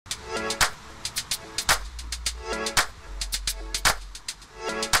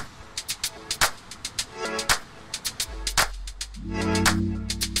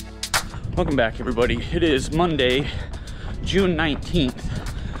Welcome back, everybody. It is Monday, June 19th,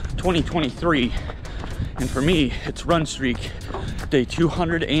 2023. And for me, it's run streak day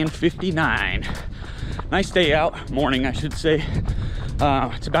 259. Nice day out, morning, I should say.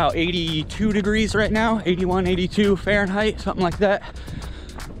 It's about 82 degrees right now, 81, 82 Fahrenheit, something like that.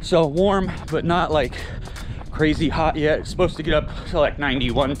 So warm, but not like crazy hot yet. It's supposed to get up to like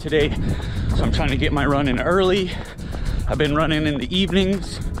 91 today. So I'm trying to get my run in early. I've been running in the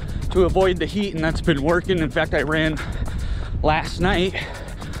evenings to avoid the heat, and that's been working. In fact, I ran last night.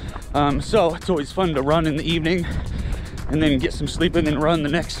 So it's always fun to run in the evening and then get some sleep and then run the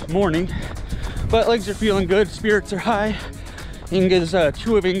next morning. But legs are feeling good, spirits are high. Inga's,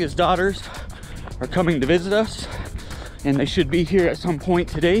 two of Inga's daughters are coming to visit us, and they should be here at some point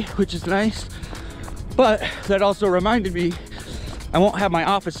today, which is nice. But that also reminded me I won't have my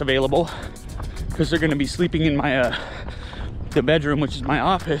office available because they're gonna be sleeping in my the bedroom, which is my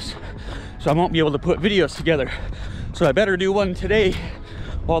office, so I won't be able to put videos together. So I better do one today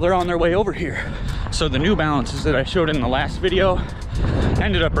while they're on their way over here. So the New Balances that I showed in the last video, I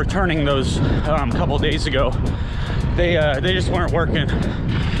ended up returning those a couple days ago. They just weren't working.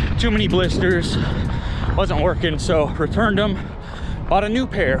 Too many blisters, wasn't working, so returned them. Bought a new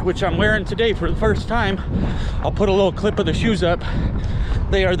pair, which I'm wearing today for the first time. I'll put a little clip of the shoes up.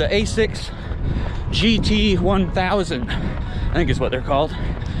 They are the ASICS GT 1000, I think is what they're called.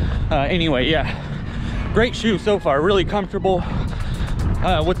 Anyway, yeah, great shoe so far, really comfortable.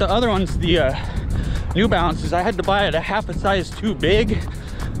 With the other ones, the New Balances, I had to buy it a half a size too big,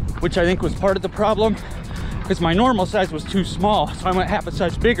 which I think was part of the problem, because my normal size was too small, so I went half a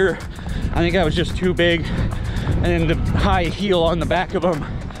size bigger. I think I was just too big, and then the high heel on the back of them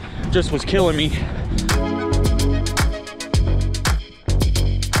just was killing me.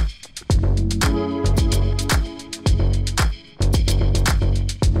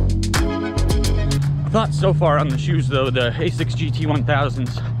 Thoughts so far on the shoes though, the ASICS GT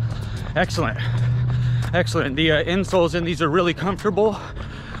 1000s, excellent. Excellent. The insoles in these are really comfortable.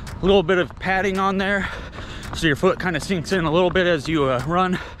 A little bit of padding on there, so your foot kind of sinks in a little bit as you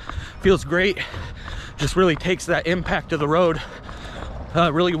run. Feels great. Just really takes that impact of the road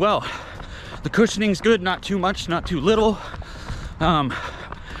really well. The cushioning's good, not too much, not too little.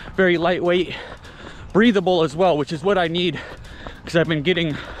 Very lightweight, breathable as well, which is what I need, because I've been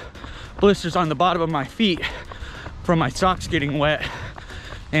getting blisters on the bottom of my feet from my socks getting wet,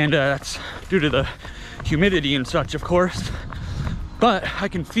 and that's due to the humidity and such, of course. But I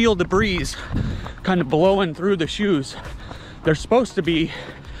can feel the breeze kind of blowing through the shoes. They're supposed to be,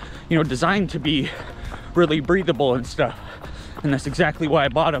 you know, designed to be really breathable and stuff, and that's exactly why I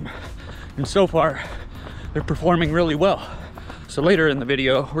bought them. And so far they're performing really well. So later in the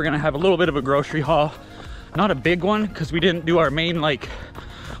video we're gonna have a little bit of a grocery haul, not a big one because we didn't do our main like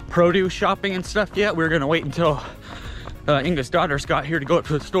produce shopping and stuff yet. We're gonna wait until Inga's daughters got here to go up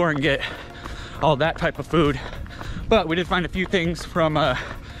to the store and get all that type of food. But we did find a few things from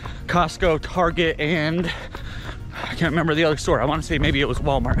Costco, Target, and I can't remember the other store. I want to say maybe it was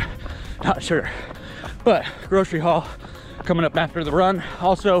Walmart, not sure. But grocery haul coming up after the run.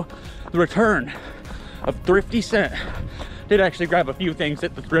 Also the return of Thrifty scent. Did actually grab a few things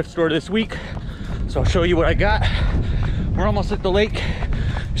at the thrift store this week, so I'll show you what I got. We're almost at the lake.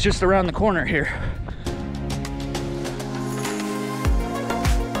 It's just around the corner here.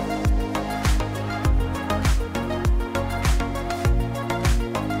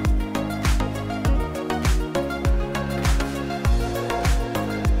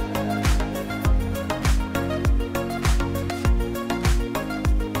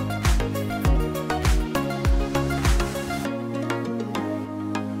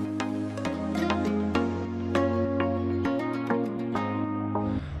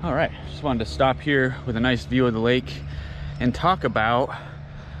 All right, just wanted to stop here with a nice view of the lake and talk about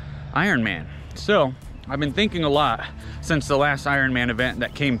Ironman. So I've been thinking a lot since the last Ironman event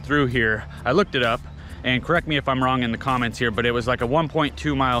that came through here. I looked it up, and correct me if I'm wrong in the comments here, but it was like a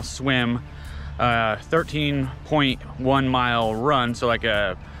 1.2 mile swim, 13.1 mile run, so like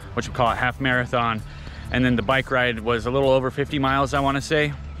a, what you call it, half marathon, and then the bike ride was a little over 50 miles, I want to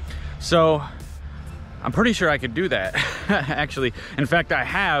say. So I'm pretty sure I could do that, actually. In fact, I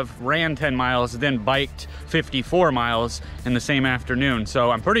have ran 10 miles, then biked 54 miles in the same afternoon.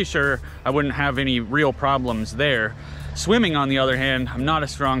 So I'm pretty sure I wouldn't have any real problems there. Swimming, on the other hand, I'm not a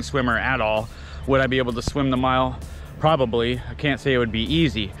strong swimmer at all. Would I be able to swim the mile? Probably. I can't say it would be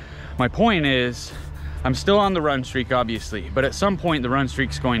easy. My point is, I'm still on the run streak, obviously, but at some point the run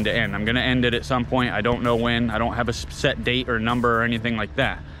streak's going to end. I'm gonna end it at some point. I don't know when. I don't have a set date or number or anything like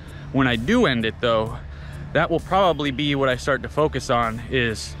that. When I do end it though, that will probably be what I start to focus on,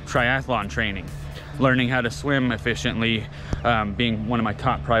 is triathlon training. Learning how to swim efficiently being one of my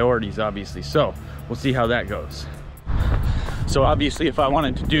top priorities, obviously. So we'll see how that goes. So obviously if I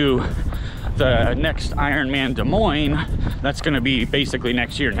wanted to do the next Ironman Des Moines, that's going to be basically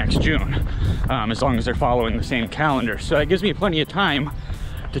next year, next June, as long as they're following the same calendar. So that gives me plenty of time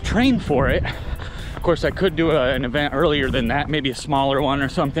to train for it. Of course, I could do an event earlier than that, maybe a smaller one or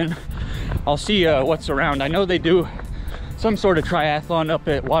something. I'll see what's around. I know they do some sort of triathlon up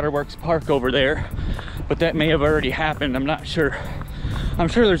at Waterworks Park over there, but that may have already happened. I'm not sure. I'm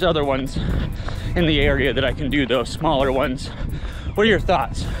sure there's other ones in the area that I can do, those smaller ones. What are your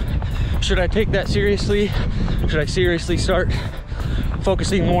thoughts? Should I take that seriously? Should I seriously start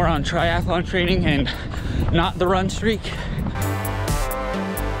focusing more on triathlon training and not the run streak?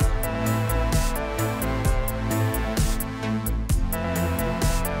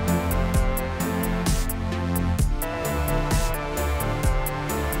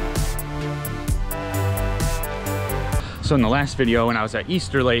 So in the last video, when I was at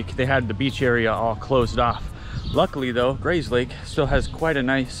Easter Lake, they had the beach area all closed off. Luckily though, Grays Lake still has quite a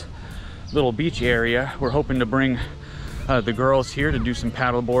nice little beach area. We're hoping to bring the girls here to do some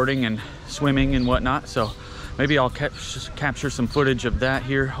paddle boarding and swimming and whatnot. So maybe I'll capture some footage of that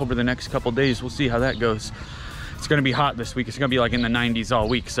here over the next couple days. We'll see how that goes. It's gonna be hot this week. It's gonna be like in the 90s all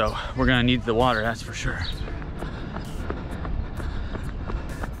week. So we're gonna need the water, that's for sure.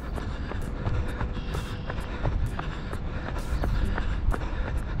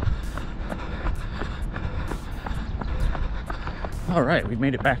 All right, we've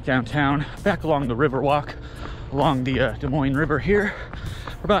made it back downtown, back along the river walk, along the Des Moines River here.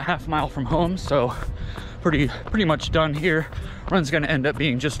 We're about half a mile from home, so pretty much done here. Run's gonna end up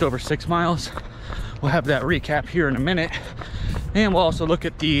being just over 6 miles. We'll have that recap here in a minute. And we'll also look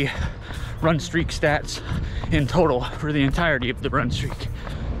at the run streak stats in total for the entirety of the run streak.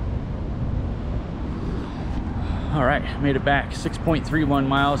 All right, made it back, 6.31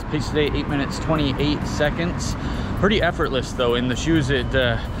 miles, pace today 8 minutes, 28 seconds. Pretty effortless though in the shoes. It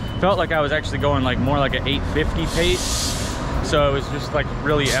felt like I was actually going like more like an 8:50 pace. So it was just like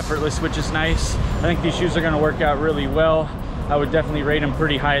really effortless, which is nice. I think these shoes are gonna work out really well. I would definitely rate them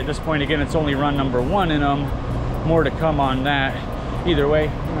pretty high at this point. Again, it's only run number 1 in them. More to come on that. Either way,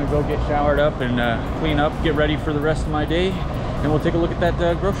 I'm gonna go get showered up and clean up, get ready for the rest of my day, and we'll take a look at that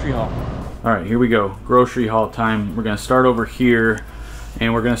grocery haul. All right, here we go, grocery haul time. We're gonna start over here,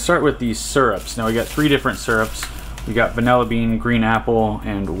 and we're gonna start with these syrups. Now we got 3 different syrups. We got vanilla bean, green apple,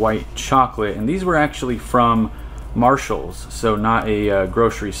 and white chocolate, and these were actually from Marshall's, so not a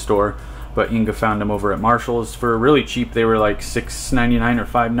grocery store, but Inga found them over at Marshall's for really cheap. They were like $6.99 or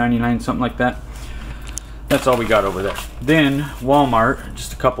 $5.99, something like that. That's all we got over there. Then Walmart,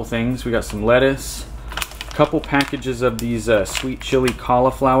 just a couple things. We got some lettuce, a couple packages of these sweet chili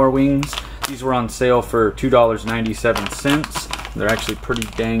cauliflower wings. These were on sale for $2.97. They're actually pretty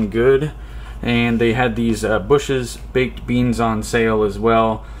dang good. And they had these Bush's baked beans on sale as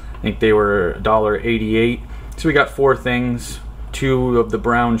well. I think they were $1.88. So we got 4 things, 2 of the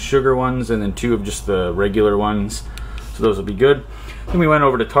brown sugar ones and then 2 of just the regular ones. So those will be good. Then we went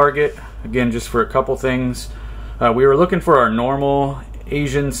over to Target, again just for a couple things. We were looking for our normal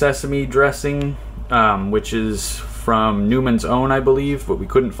Asian sesame dressing, which is from Newman's Own, I believe, but we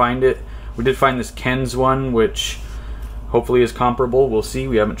couldn't find it. We did find this Ken's one, which hopefully is comparable. We'll see,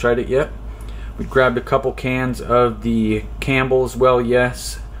 we haven't tried it yet. We grabbed a couple cans of the Campbell's Well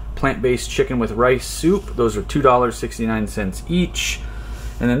Yes plant-based chicken with rice soup. Those are $2.69 each.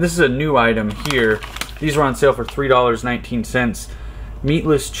 And then this is a new item here. These were on sale for $3.19.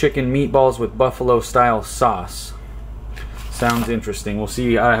 Meatless chicken meatballs with buffalo style sauce. Sounds interesting. We'll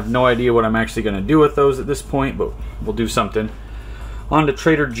see. I have no idea what I'm actually going to do with those at this point, but we'll do something. On to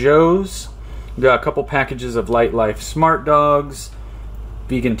Trader Joe's. We got a couple packages of Light Life Smart Dogs,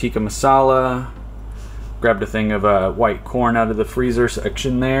 vegan tikka masala. Grabbed a thing of white corn out of the freezer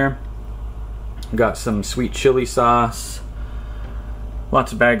section there. Got some sweet chili sauce.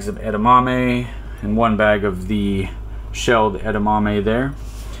 Lots of bags of edamame and 1 bag of the shelled edamame there.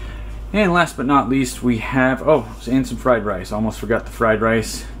 And last but not least, we have, and some fried rice. Almost forgot the fried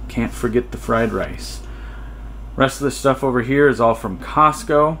rice. Can't forget the fried rice. Rest of the stuff over here is all from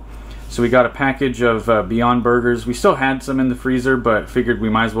Costco. So we got a package of Beyond Burgers. We still had some in the freezer, but figured we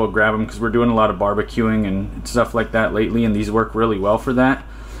might as well grab them because we're doing a lot of barbecuing and stuff like that lately, and these work really well for that.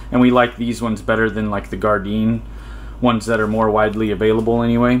 And we like these ones better than like the Gardein ones that are more widely available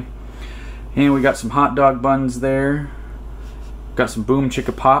anyway. And we got some hot dog buns there. Got some Boom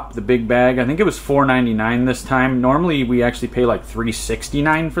Chicka Pop, the big bag. I think it was $4.99 this time. Normally we actually pay like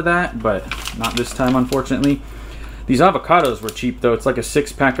 $3.69 for that, but not this time, unfortunately. These avocados were cheap though. It's like a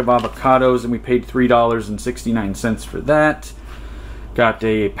 6-pack of avocados, and we paid $3.69 for that. Got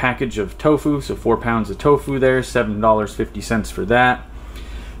a package of tofu, so 4 pounds of tofu there, $7.50 for that.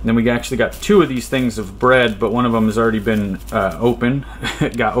 And then we actually got 2 of these things of bread, but one of them has already been open.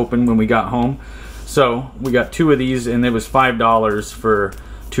 It got open when we got home. So we got 2 of these, and it was $5 for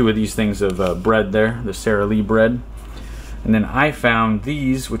 2 of these things of bread there, the Sara Lee bread. And then I found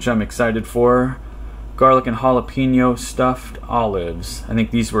these, which I'm excited for, garlic and jalapeno stuffed olives. I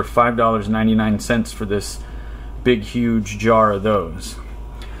think these were $5.99 for this big huge jar of those.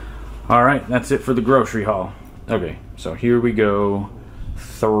 Alright, that's it for the grocery haul. Okay, so here we go.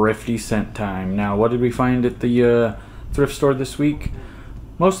 Thrifty cent time. Now, what did we find at the thrift store this week?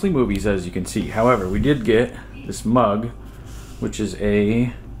 Mostly movies, as you can see. However, we did get this mug, which is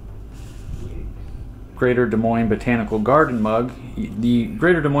a Greater Des Moines Botanical Garden mug. The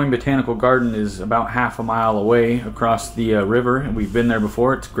Greater Des Moines Botanical Garden is about half a mile away across the river, and we've been there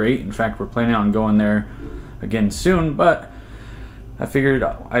before. It's great. In fact, we're planning on going there again soon, but I figured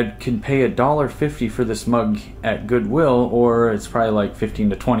I could pay $1.50 for this mug at Goodwill, or it's probably like $15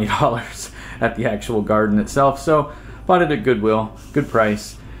 to $20 at the actual garden itself. So bought it at Goodwill, good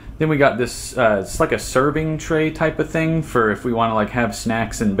price. Then we got this, it's like a serving tray type of thing for if we want to like have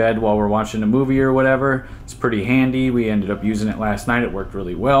snacks in bed while we're watching a movie or whatever. It's pretty handy. We ended up using it last night. It worked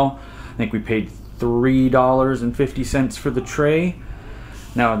really well. I think we paid $3.50 for the tray.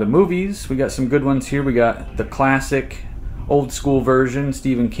 Now the movies, we got some good ones here. We got the classic old school version,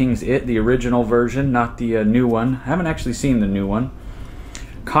 Stephen King's It, the original version, not the new one. I haven't actually seen the new one.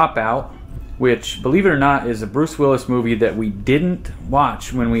 Cop Out, which, believe it or not, is a Bruce Willis movie that we didn't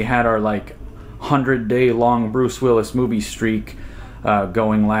watch when we had our like 100-day long Bruce Willis movie streak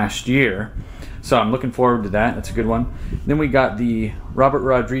going last year. So I'm looking forward to that. That's a good one. Then we got the Robert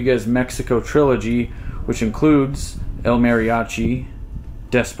Rodriguez Mexico trilogy, which includes El Mariachi,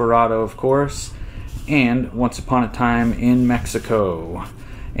 Desperado, of course, and Once Upon a Time in Mexico.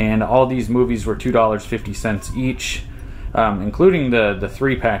 And all these movies were $2.50 each. Including the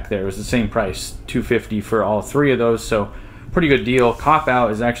 3-pack there. It was the same price, $2.50 for all 3 of those, so pretty good deal. Cop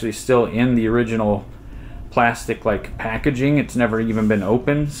Out is actually still in the original plastic like packaging. It's never even been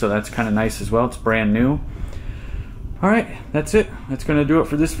opened, so that's kind of nice as well. It's brand new. Alright, that's it. That's going to do it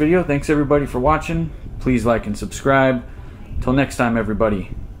for this video. Thanks everybody for watching. Please like and subscribe. Until next time,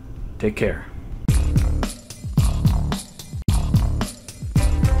 everybody, take care.